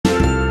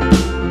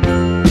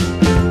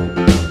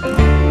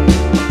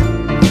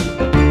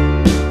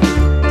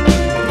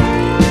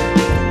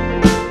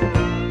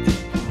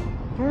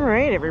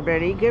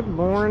everybody, good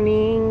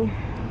morning.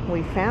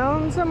 We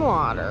found some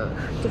water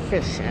to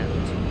fish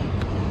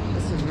in.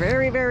 This is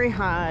very, very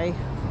high.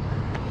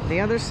 The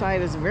other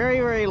side is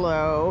very, very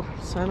low,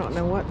 so I don't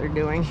know what they're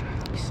doing.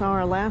 You saw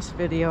our last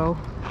video.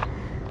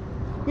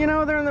 You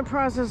know, they're in the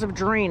process of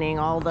draining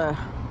all the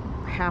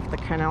half the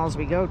canals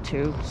we go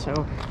to, so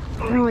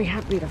I'm really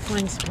happy to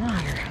find some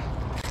water.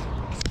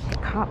 The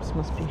cops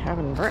must be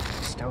having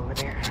breakfast over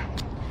there.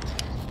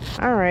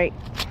 All right,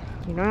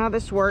 you know how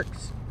this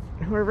works.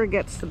 Whoever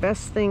gets the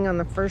best thing on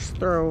the first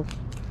throw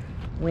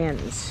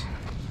wins.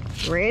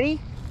 Ready?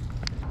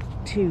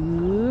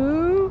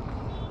 2,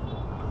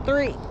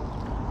 3.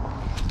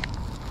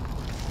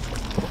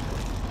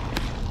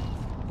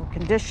 The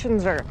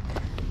conditions are,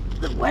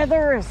 the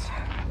weather is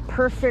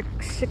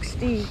perfect,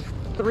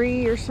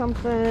 63 or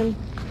something.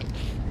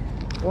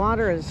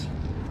 Water is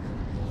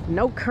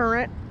no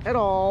current at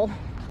all.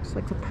 It's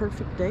like the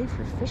perfect day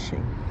for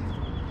fishing.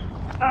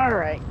 All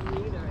right. Oh,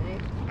 you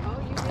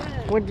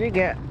did. What'd you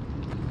get?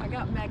 I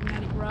got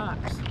magnetic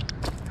rocks.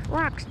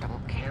 Rocks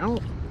don't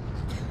count.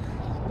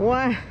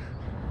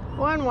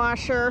 One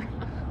washer.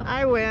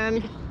 I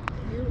win.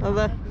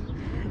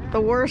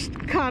 The worst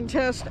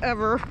contest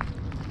ever.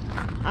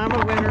 I'm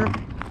a winner.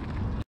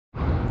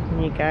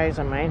 Hey guys,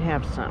 I might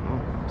have something.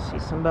 See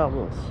some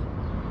bubbles.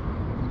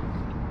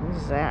 What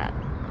is that?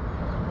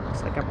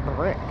 Looks like a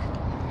brick.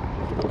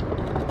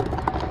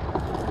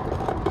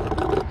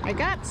 I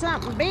got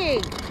something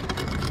big.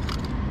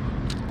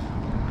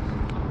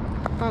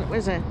 I thought it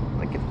was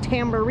like a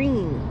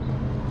tambourine.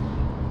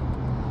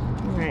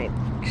 All right,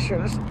 make sure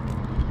there's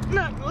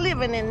not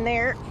living in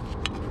there.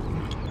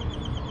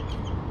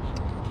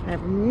 I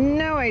have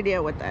no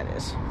idea what that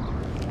is.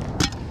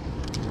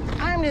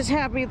 I'm just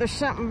happy there's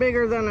something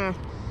bigger than a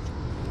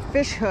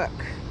fish hook.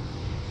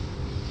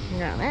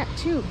 Got that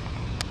too.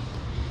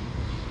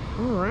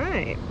 All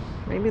right,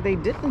 maybe they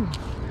didn't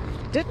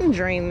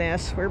drain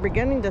this. We're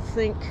beginning to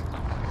think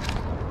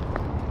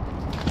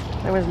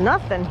there was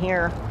nothing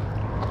here.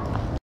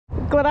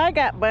 Look what I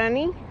got,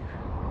 Bunny.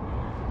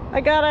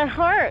 I got a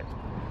heart.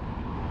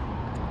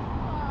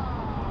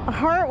 A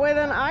heart with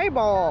an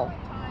eyeball.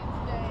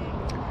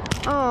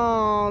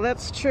 Oh,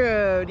 that's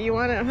true. Do you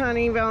want it,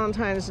 honey?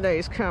 Valentine's Day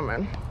is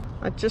coming.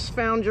 I just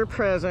found your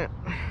present.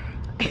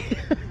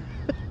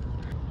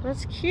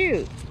 That's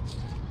cute.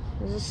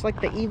 Is this like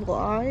the evil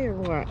eye or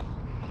what?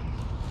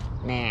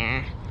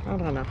 Nah,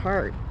 not on a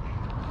heart.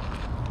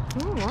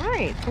 All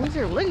right, things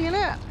are looking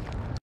up.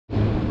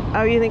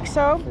 Oh, you think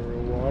so? For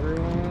a water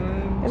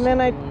line, and then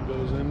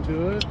goes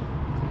into it.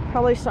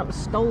 Probably something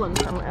stolen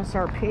from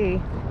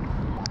SRP.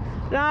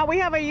 No, we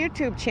have a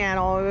YouTube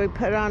channel. We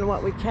put on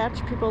what we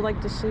catch. People like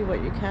to see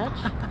what you catch.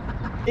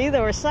 See,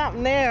 there was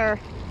something there.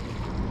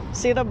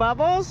 See the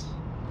bubbles?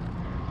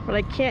 But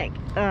I can't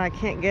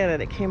get it.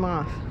 It came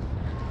off.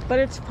 But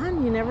it's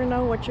fun. You never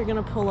know what you're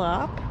gonna pull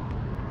up.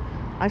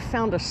 I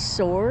found a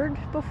sword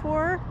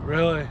before.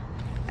 Really?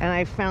 And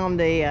I found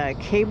a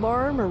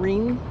K-bar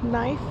marine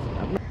knife.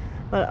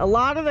 But a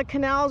lot of the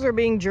canals are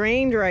being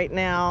drained right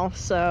now,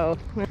 so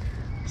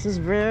this is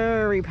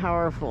very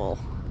powerful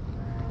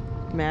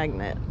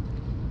magnet.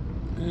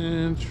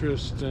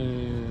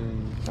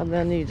 Interesting. And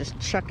then you just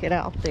chuck it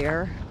out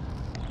there.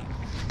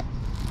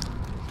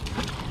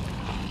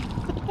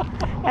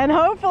 And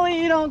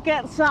hopefully you don't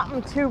get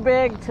something too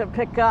big to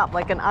pick up,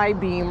 like an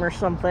I-beam or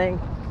something.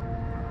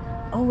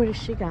 Oh, what has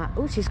she got?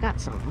 Oh, she's got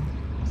something.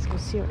 Let's go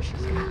see what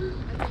she's got.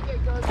 I think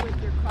it goes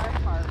with your car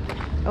part.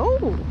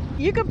 Oh,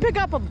 you can pick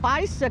up a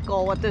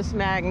bicycle with this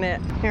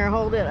magnet. Here,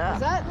 hold it up.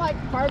 Is that like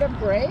part of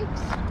brakes?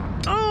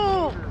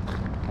 Oh,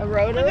 A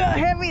rotor? look how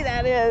heavy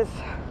that is.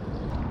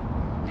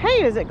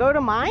 Hey, does it go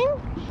to mine?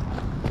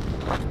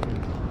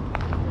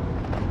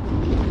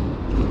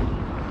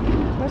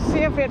 Let's see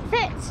if it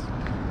fits.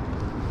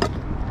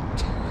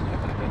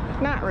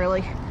 Not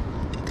really.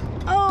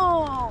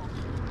 Oh,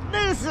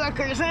 this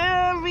sucker's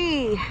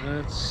heavy.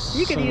 That's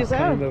You could some use that.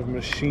 kind of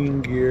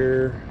machine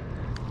gear.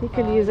 You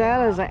could use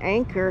that as an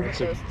anchor. It's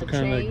Just a the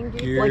kind chain, of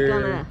do you-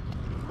 gear.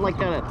 Like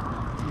a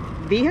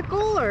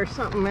vehicle or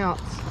something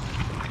else.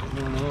 I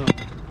don't know.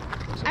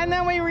 And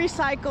then we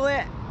recycle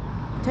it,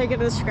 take it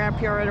to the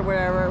scrapyard or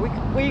whatever.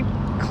 We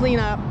clean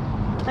up.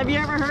 Have you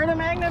ever heard of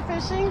magnet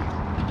fishing?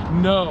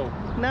 No,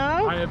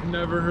 No? I have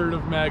never heard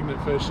of magnet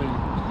fishing.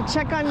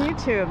 Check on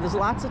YouTube. There's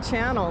lots of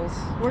channels.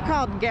 We're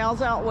called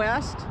Gals Out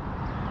West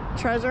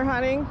Treasure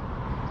Hunting.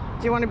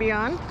 Do you want to be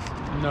on?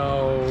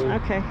 No.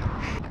 Okay.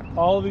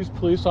 All of these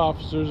police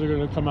officers are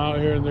going to come out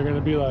here and they're going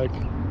to be like,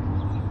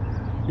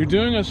 you're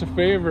doing us a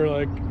favor.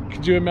 Like,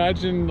 could you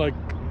imagine like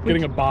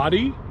getting a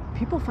body?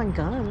 People find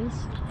guns.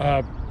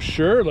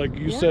 Sure. Like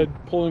you Yeah.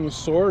 said, pulling a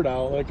sword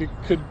out. Like it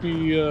could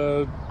be,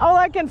 Oh,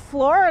 like in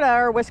Florida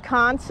or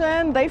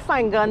Wisconsin, they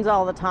find guns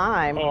all the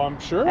time. oh, I'm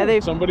sure. And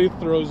If somebody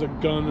throws a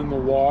gun in the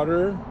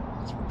water,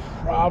 it's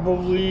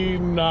probably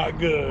not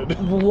good.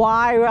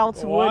 Why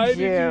else Why would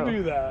did you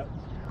do that?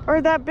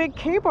 Or that big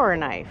K-bar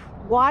knife.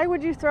 Why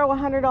would you throw a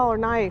 $100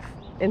 knife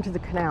into the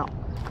canal?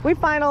 We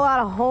find a lot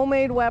of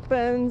homemade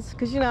weapons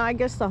because, you know, I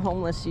guess the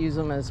homeless use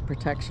them as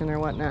protection or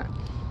whatnot.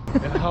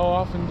 And how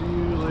often do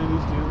you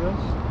ladies do this?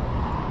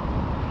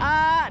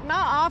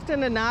 Not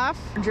often enough.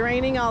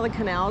 Draining all the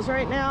canals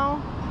right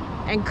now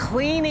and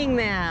cleaning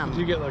them.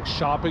 Do you get like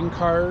shopping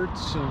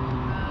carts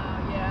and...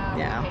 Yeah.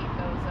 Yeah.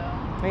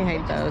 We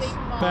hate those though. We hate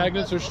those.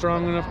 Magnets are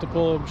strong enough to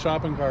pull a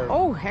shopping cart.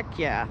 Oh, heck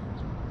yeah.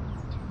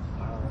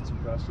 Wow, that's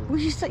impressive. Well,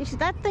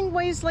 that thing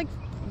weighs like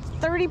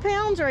 30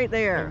 pounds right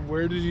there. And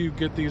where did you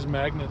get these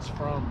magnets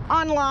from?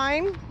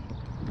 Online.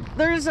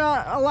 There's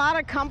a lot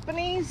of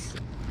companies.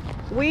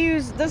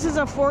 This is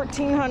a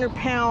 1,400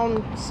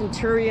 pound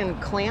Centurion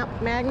clamp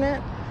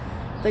magnet.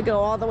 They go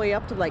all the way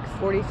up to like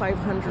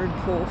 4,500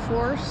 pull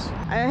force.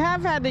 I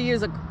have had to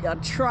use a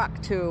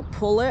truck to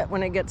pull it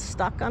when it gets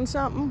stuck on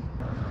something.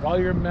 While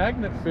you're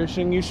magnet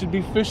fishing, you should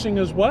be fishing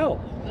as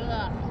well.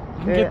 Ugh.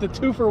 You can get the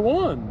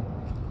 2-for-1.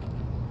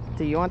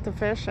 Do you want the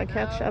fish I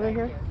catch out of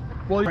here?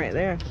 Well, Right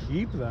there.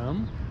 keep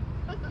them.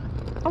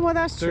 Oh, well,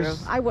 that's true.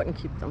 There's- I wouldn't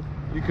keep them.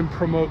 You can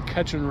promote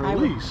catch and I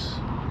would- release.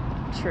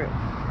 True.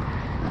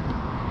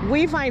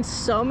 We find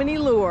so many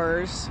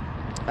lures.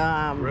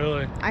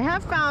 Really? I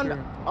have found Sure.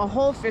 a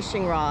whole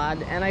fishing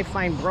rod, and I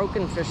find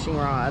broken fishing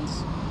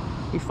rods.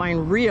 You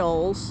find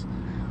reels.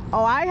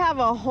 Oh, I have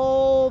a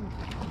whole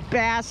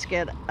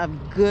basket of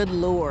good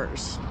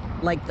lures,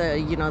 like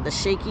the the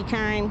shaky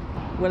kind.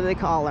 What do they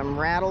call them?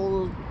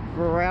 Rattle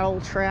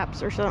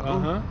traps or something.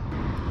 Uh-huh.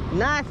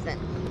 Nothing.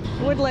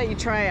 Would let you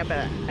try it,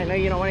 but I know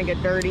you don't want to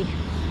get dirty.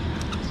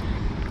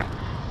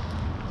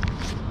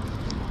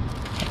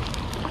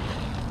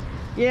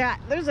 Yeah,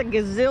 there's a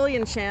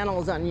gazillion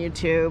channels on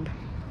YouTube.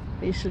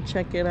 You should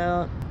check it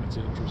out. That's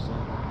interesting.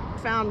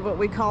 Found what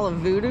we call a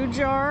voodoo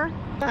jar.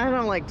 I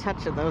don't like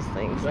touching those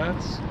things.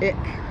 That's Ick.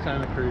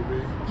 kind of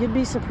creepy. You'd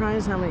be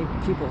surprised how many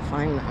people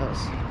find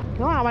those.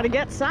 Well, I want to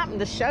get something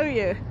to show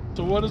you.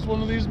 So what does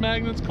one of these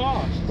magnets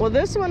cost? Well,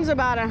 this one's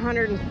about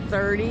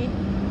 130,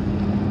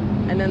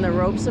 and then the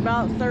rope's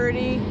about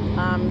 30.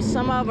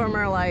 Some of them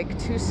are like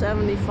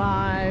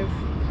 275.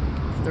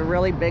 The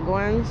really big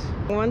ones,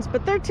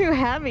 but they're too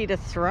heavy to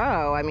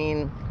throw. I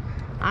mean,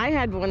 I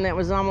had one that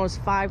was almost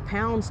 5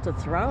 pounds to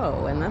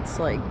throw, and that's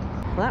like,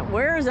 that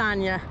wears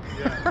on you.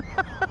 Yeah.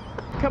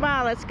 Come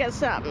on, let's get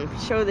something.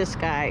 Show this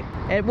guy.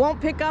 It won't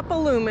pick up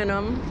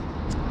aluminum.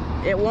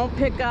 It won't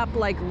pick up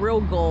like real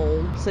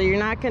gold, so you're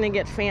not gonna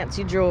get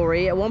fancy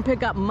jewelry. It won't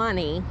pick up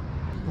money.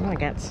 Oh, I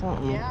got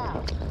something.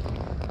 Yeah.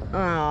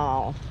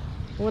 Oh,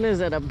 what is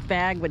it? A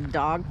bag with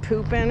dog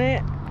poop in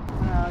it?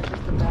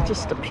 Just a bag.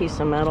 Just a piece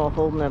of metal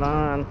holding it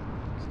on.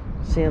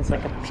 See, it's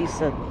like a piece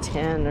of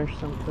tin or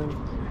something.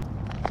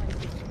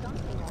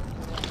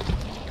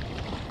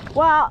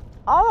 Well,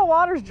 all the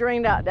water's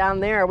drained out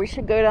down there. We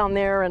should go down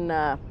there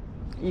and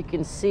you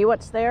can see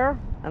what's there,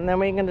 and then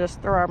we can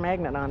just throw our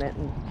magnet on it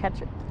and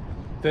catch it.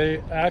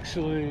 They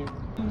actually,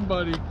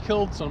 somebody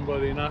killed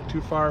somebody not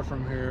too far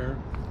from here,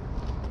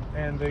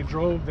 and they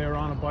were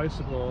on a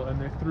bicycle,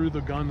 and they threw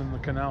the gun in the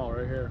canal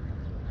right here.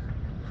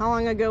 How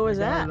long ago was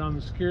They got that? it on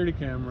the security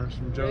cameras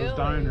from Joe's Really?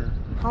 Diner.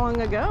 How long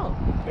ago?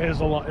 It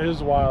was a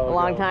while ago. A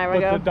long time but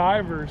ago? the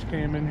divers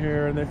came in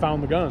here and they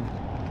found the gun.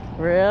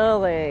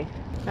 Really?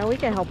 Now we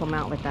can help them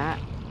out with that.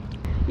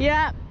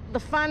 Yeah, the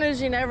fun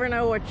is you never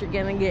know what you're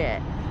gonna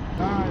get.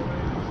 All right,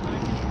 ladies.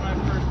 Thank you for my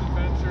first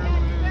adventure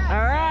with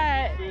All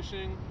right,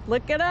 fishing.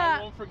 look it I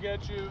up. won't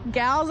forget you.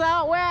 Gals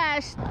Out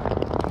West.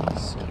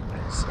 Let's see, what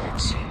is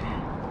this?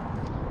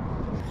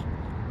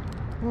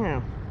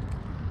 Yeah.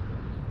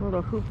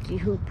 Little hoopty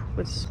hoop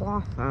with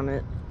sloth on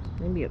it.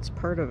 Maybe it's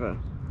part of a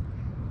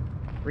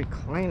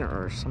recliner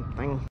or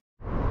something.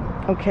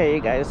 Okay,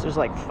 you guys, there's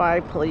like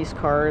 5 police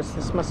cars.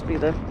 This must be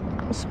the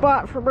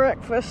spot for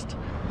breakfast.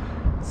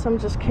 Some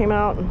just came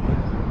out and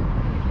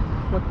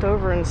looked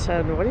over and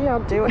said, "What are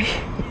y'all doing?"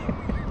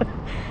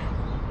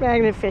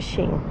 Magnet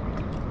fishing.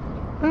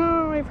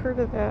 Oh, I've heard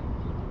of that.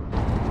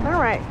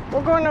 All right,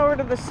 we're going over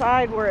to the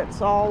side where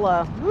it's all,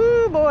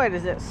 oh boy,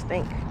 does it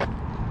stink.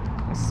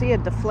 I see a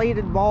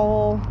deflated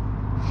ball.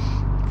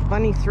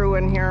 Bunny threw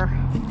in here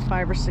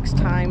 5 or 6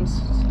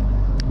 times.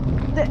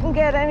 Didn't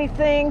get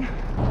anything.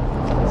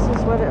 This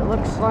is what it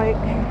looks like.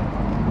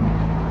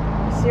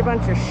 See a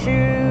bunch of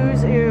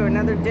shoes. Ew,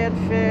 another dead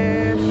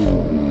fish.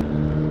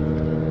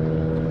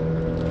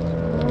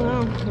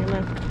 Oh, I'm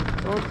gonna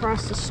go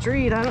across the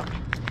street. I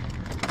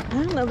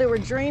don't know they were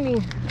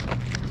draining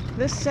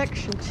this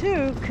section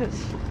too,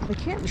 because they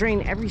can't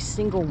drain every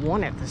single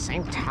one at the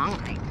same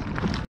time.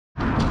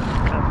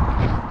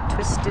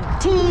 Twisted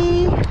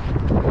tea.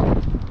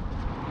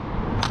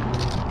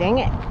 Dang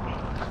it.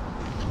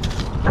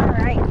 All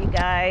right, you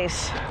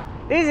guys.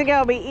 These are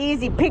gonna be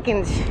easy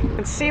pickings.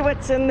 Let's see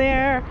what's in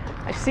there.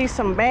 I see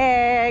some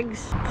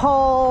bags,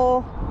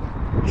 pole,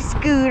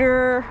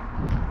 scooter.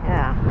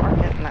 Yeah, we're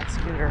getting that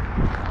scooter.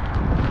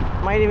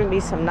 Might even be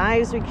some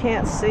knives we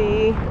can't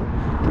see.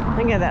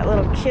 Look at that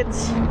little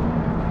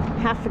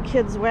half a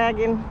kid's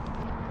wagon.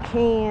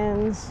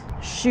 Cans,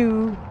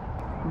 shoe,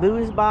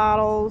 booze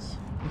bottles.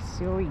 Let's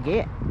see what we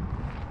get.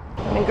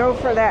 And go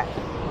for that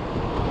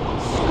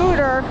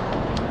scooter.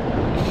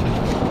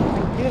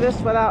 Do this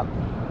without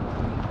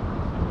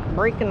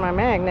breaking my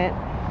magnet.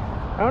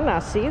 Oh, now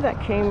see,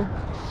 that came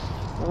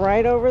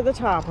right over the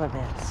top of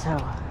it. So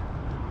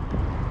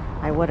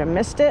I would have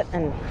missed it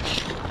and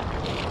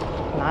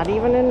not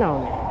even have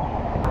known it.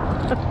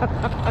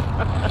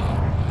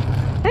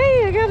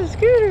 Hey, I got a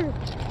scooter.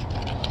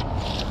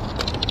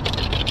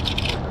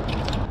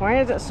 Why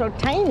is it so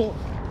tiny?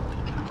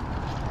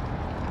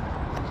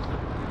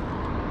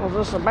 Was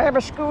this a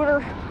baby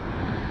scooter?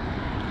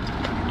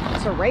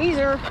 It's a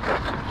razor.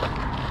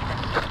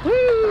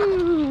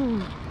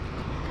 Woo!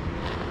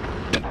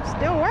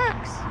 Still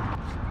works.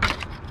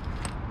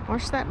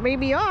 Wash that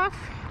baby off.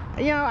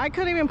 You know, I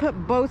couldn't even put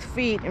both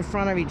feet in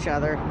front of each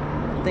other.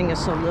 The thing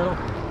is so little.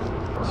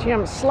 See,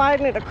 I'm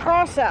sliding it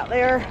across out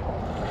there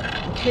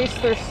in case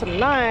there's some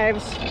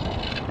knives.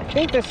 I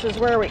think this is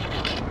where we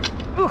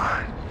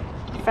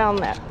found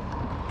that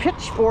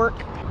pitchfork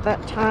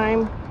that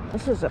time.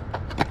 This is a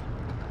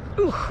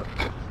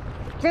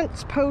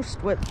fence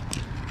post with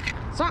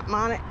something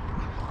on it.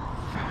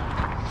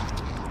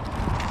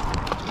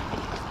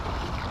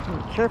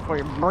 Be careful,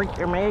 you break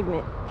your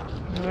magnet.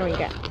 What do we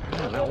got? I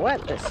don't know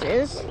what this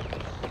is.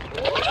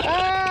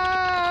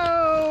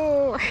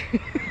 Oh!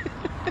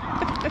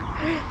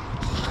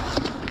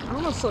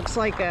 Almost looks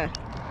like a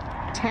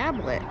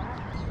tablet.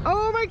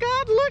 Oh my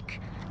God, look!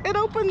 It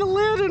opened the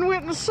lid and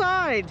went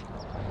inside.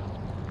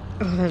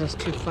 Oh, that is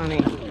too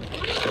funny.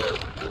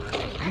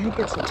 I think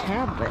it's a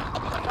tablet.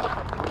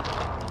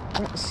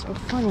 That is so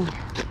funny.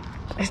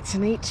 It's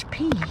an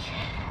HP.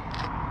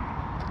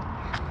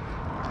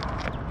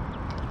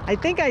 I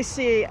think I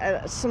see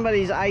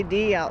somebody's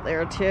ID out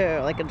there too,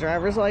 like a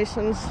driver's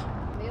license.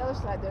 On the other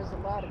side, there's a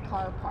lot of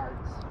car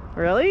parts.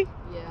 Really?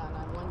 Yeah, and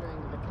I'm wondering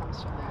if it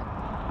comes from that.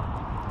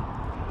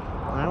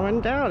 I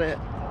wouldn't doubt it.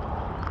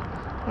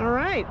 All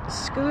right, a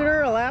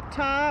scooter, a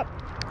laptop.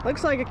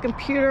 Looks like a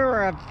computer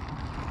or a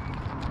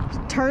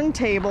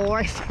turntable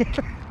right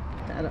there.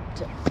 That up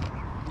to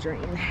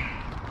drain.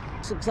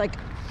 This looks like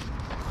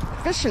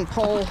a fishing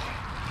pole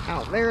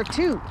out there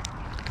too.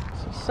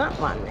 See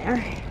something on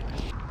there.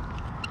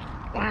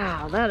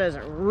 Wow, that is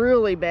a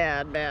really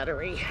bad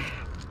battery.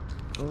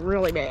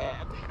 Really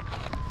bad.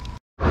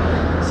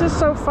 This is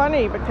so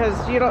funny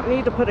because you don't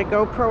need to put a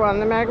GoPro on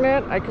the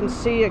magnet. I can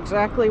see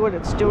exactly what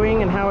it's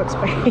doing and how it's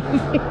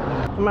behaving.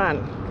 Come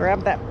on,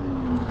 grab that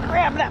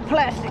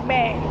plastic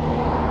bag.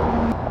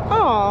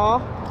 Aw,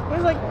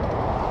 there's like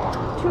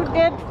 2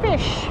 dead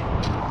fish.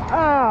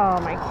 Oh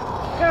my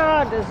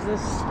God, does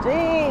this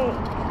stink?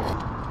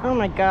 Oh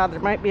my God,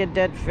 there might be a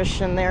dead fish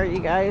in there, you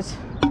guys.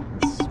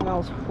 It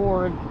smells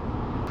horrid.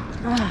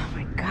 Oh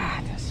my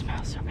God, this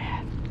smells so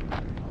bad.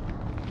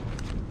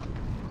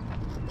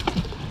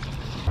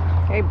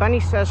 Okay, Bunny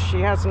says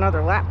she has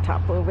another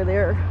laptop over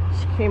there.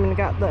 She came and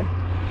got the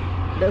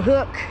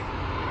hook.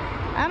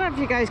 I don't know if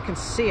you guys can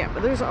see it,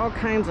 but there's all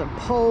kinds of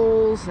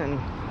poles and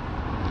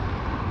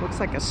looks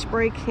like a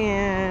spray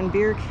can,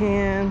 beer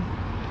can.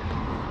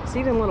 There's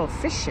even little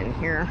fish in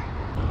here.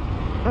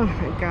 Oh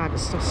my God, it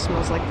still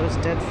smells like those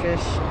dead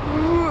fish.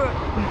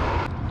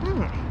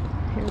 Oh,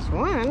 here's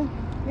one.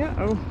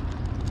 Uh-oh.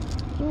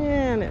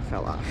 And it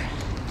fell off.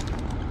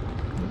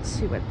 Let's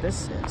see what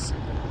this is.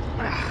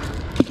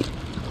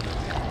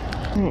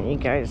 Alright, you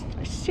guys,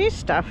 I see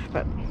stuff,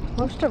 but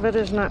most of it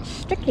is not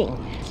sticking.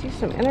 I see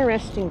some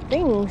interesting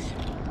things.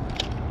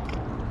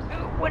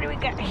 Oh, what do we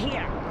got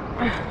here?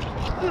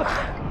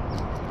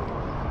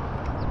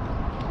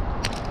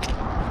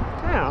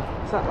 Oh,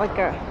 is that like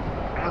a,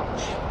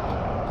 ouch,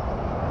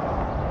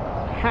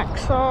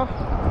 hacksaw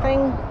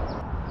thing?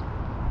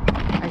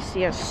 I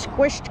see a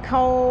squished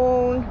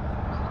cone.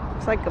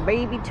 Looks like a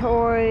baby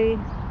toy.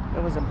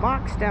 There was a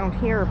box down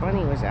here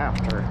Bunny was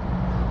after,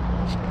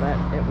 but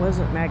it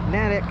wasn't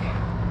magnetic.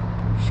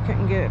 She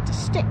couldn't get it to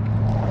stick.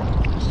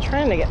 I was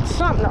trying to get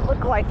something that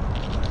looked like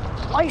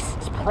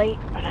license plate,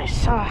 but I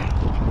saw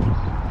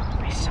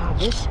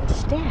this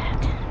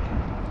instead.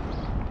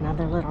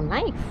 Another little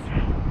knife.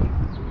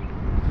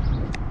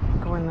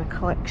 Go in the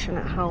collection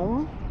at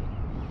home.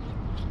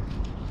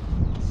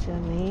 See the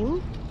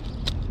name?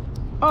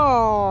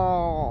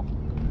 Oh,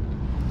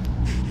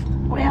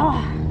 well,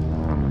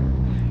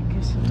 I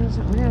guess it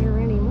doesn't matter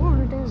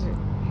anymore, does it?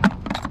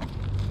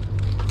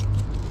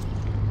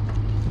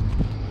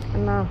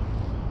 And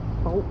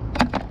bolt,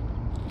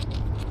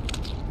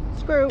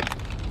 screw.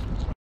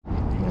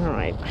 All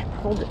right, I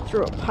pulled it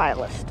through a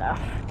pile of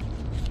stuff.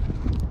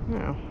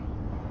 Oh.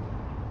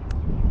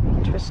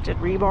 Twisted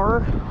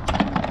rebar,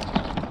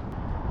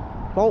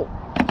 bolt.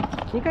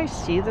 Can you guys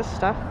see this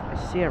stuff? I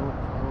see a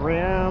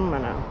rim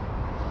and a,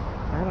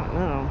 I don't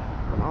know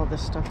what all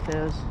this stuff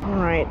is. All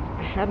right,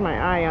 I had my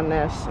eye on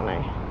this and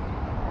I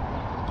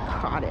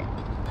caught it.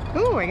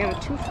 Ooh, I got a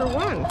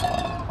 2-for-1.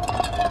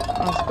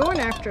 I was going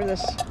after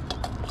this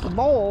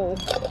bowl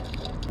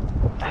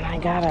and I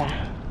got a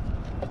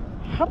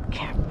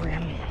hubcap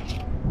rim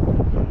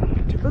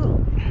to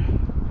boot.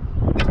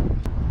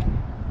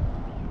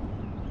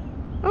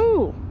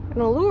 Oh,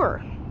 an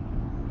allure.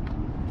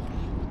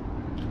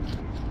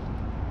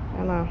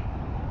 And I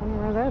wonder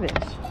where that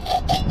is.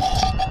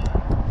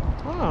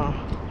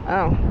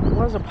 Oh, it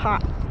was a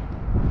pot.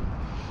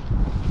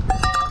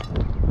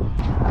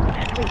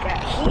 we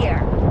got here?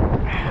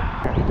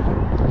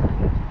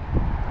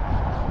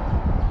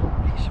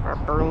 Piece of our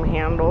broom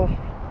handle.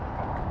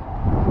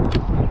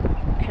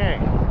 Okay,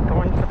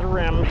 going for the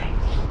rim.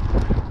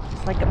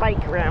 It's like a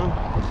bike rim.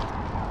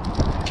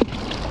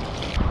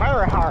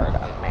 Fire hard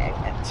on the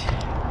magnet.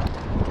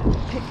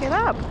 Didn't pick it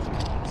up.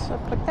 What's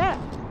up with that?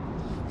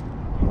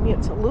 Maybe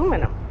it's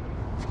aluminum.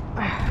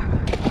 Now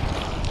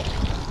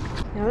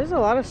there's a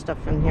lot of stuff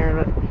in here,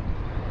 but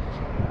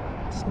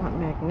it's not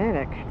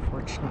magnetic,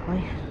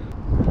 unfortunately.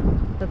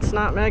 It's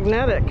not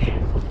magnetic.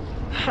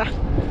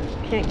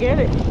 Can't get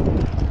it.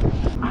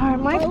 Oh, it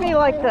might be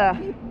like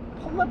the...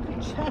 Pull up a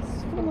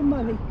chest full of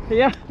money.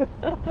 Yeah.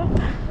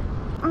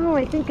 Oh,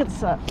 I think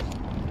it's the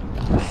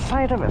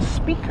side of a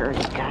speaker,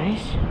 you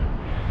guys.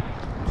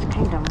 It's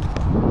kind of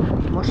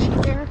mushy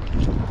there.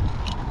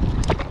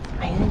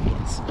 I think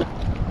it's...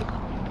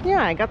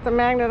 Yeah, I got the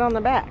magnet on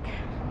the back.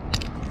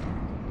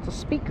 It's a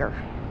speaker.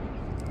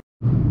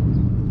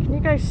 Can you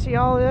guys see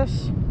all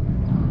this?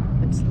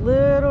 It's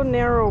little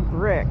narrow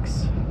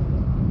bricks.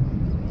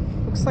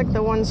 Looks like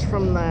the ones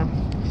from the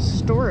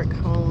historic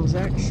homes,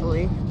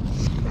 actually.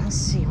 Let's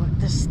see what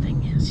this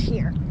thing is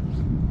here.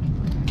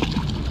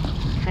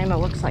 Kind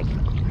of looks like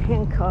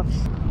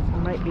handcuffs.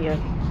 It might be a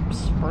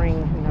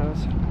spring, who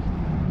knows.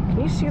 Can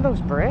you see those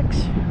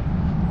bricks?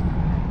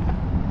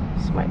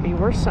 This might be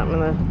worth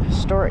something in the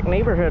historic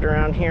neighborhood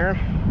around here.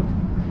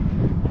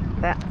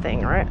 That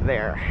thing right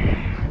there.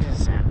 What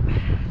is that?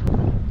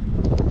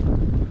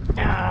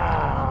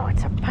 Oh,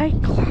 it's a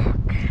bike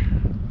lock.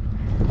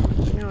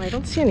 No, I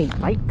don't see any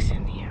bikes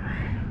in here.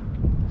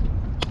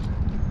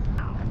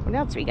 What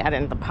else we got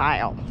in the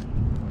pile?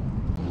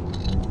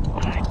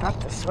 I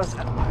thought this was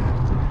a...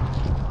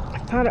 I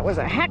thought it was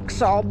a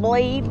hacksaw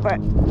blade, but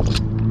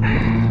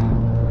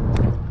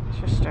it's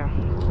just a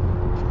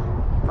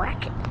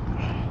bracket.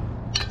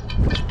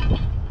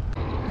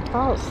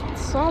 I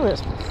saw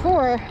this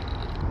before.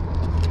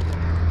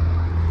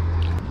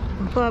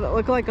 I thought it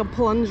looked like a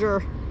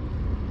plunger.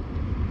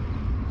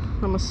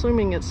 I'm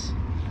assuming it's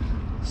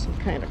some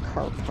kind of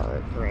car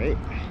part, right?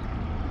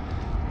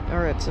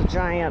 Or it's a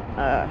giant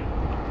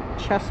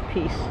chest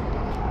piece.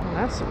 Well,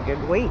 that's some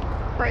good weight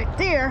right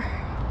there.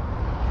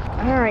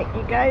 All right,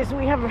 you guys,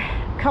 we have a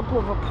couple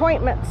of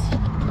appointments.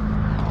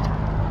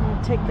 I'm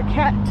gonna take the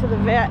cat to the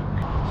vet.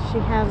 She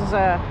has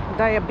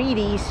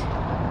diabetes.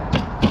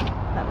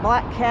 That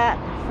black cat,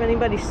 if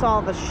anybody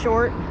saw the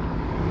short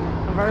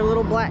of our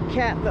little black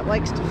cat that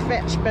likes to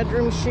fetch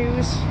bedroom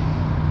shoes.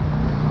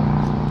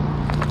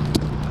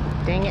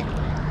 Dang it.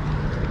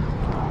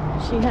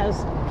 She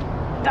has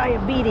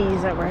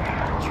diabetes that we're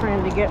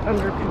trying to get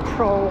under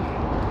control. I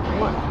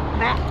want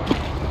that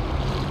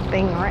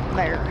thing right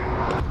there.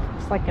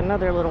 It's like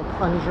another little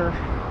plunger.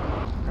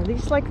 Are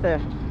these like the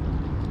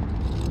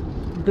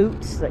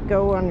boots that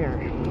go on your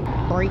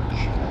brake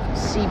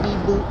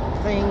CB boot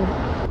thing?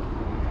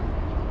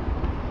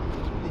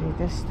 See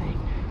this thing.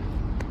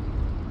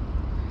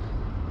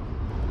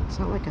 It's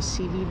not like a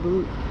CB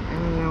boot. I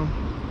don't know.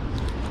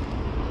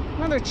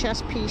 Another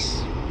chest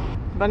piece.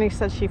 Bunny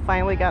said she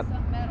finally got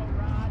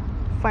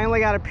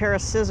a pair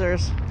of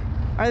scissors.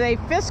 Are they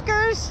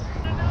Fiskars? I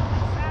don't know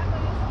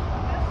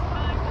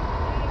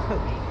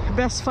exactly.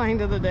 Best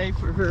find of the day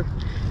for her.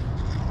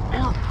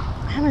 Well,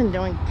 I've been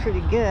doing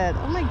pretty good.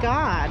 Oh my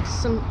God,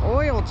 some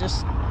oil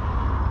just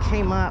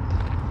came up.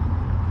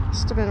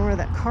 Must have been where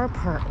that car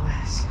part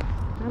was.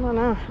 I don't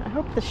know. I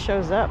hope this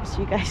shows up so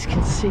you guys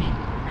can see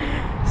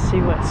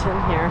what's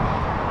in here.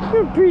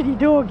 You're a pretty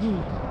doggy.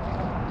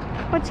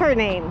 What's her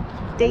name?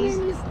 Daisy.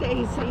 Her name is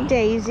Daisy.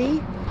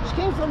 Daisy. She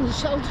came from the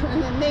shelter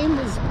and her name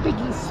was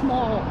Biggie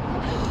Small.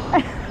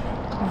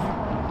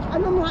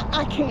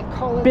 I can't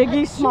call her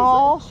Biggie that.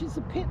 Small? She's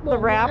a pit bull, The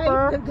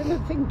rapper? right? They're gonna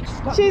think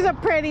She's a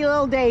pretty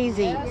little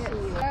Daisy. Yes.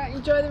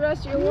 Enjoy the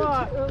rest of your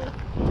walk.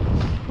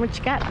 What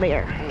you got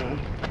there?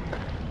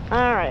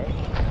 All right,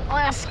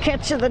 last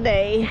catch of the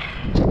day.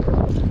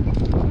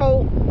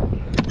 Oh,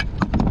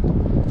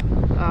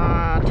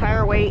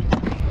 tire weight,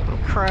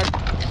 crud,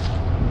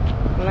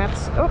 and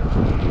that's, oh,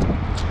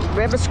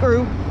 grab a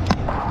screw.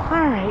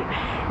 All right,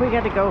 we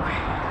got to go.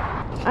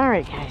 All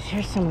right, guys,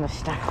 here's some of the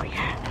stuff we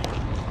got.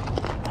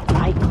 The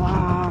bike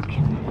lock,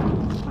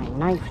 and my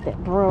knife that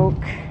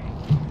broke,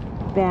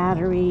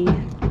 battery,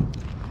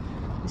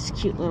 this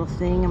cute little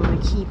thing. I'm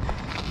gonna keep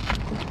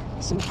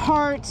some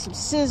parts, some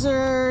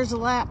scissors, a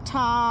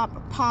laptop, a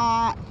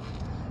pot,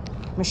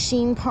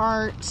 machine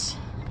parts,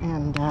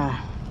 and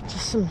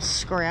just some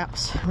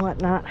scraps and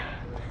whatnot.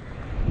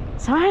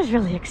 So I was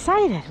really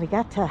excited. We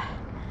got to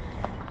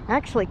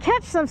actually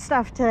catch some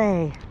stuff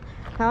today.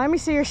 Now let me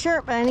see your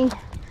shirt, Bunny.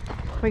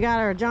 We got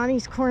our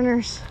Johnny's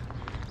Corners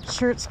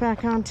shirts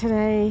back on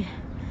today.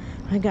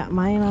 I got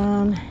mine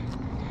on.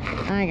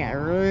 I got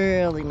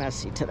really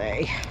messy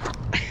today.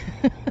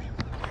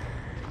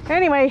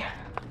 Anyway,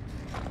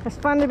 it's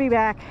fun to be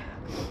back.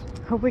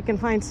 Hope we can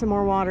find some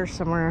more water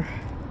somewhere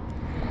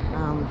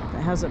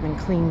that hasn't been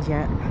cleaned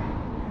yet.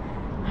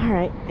 All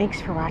right,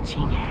 thanks for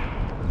watching.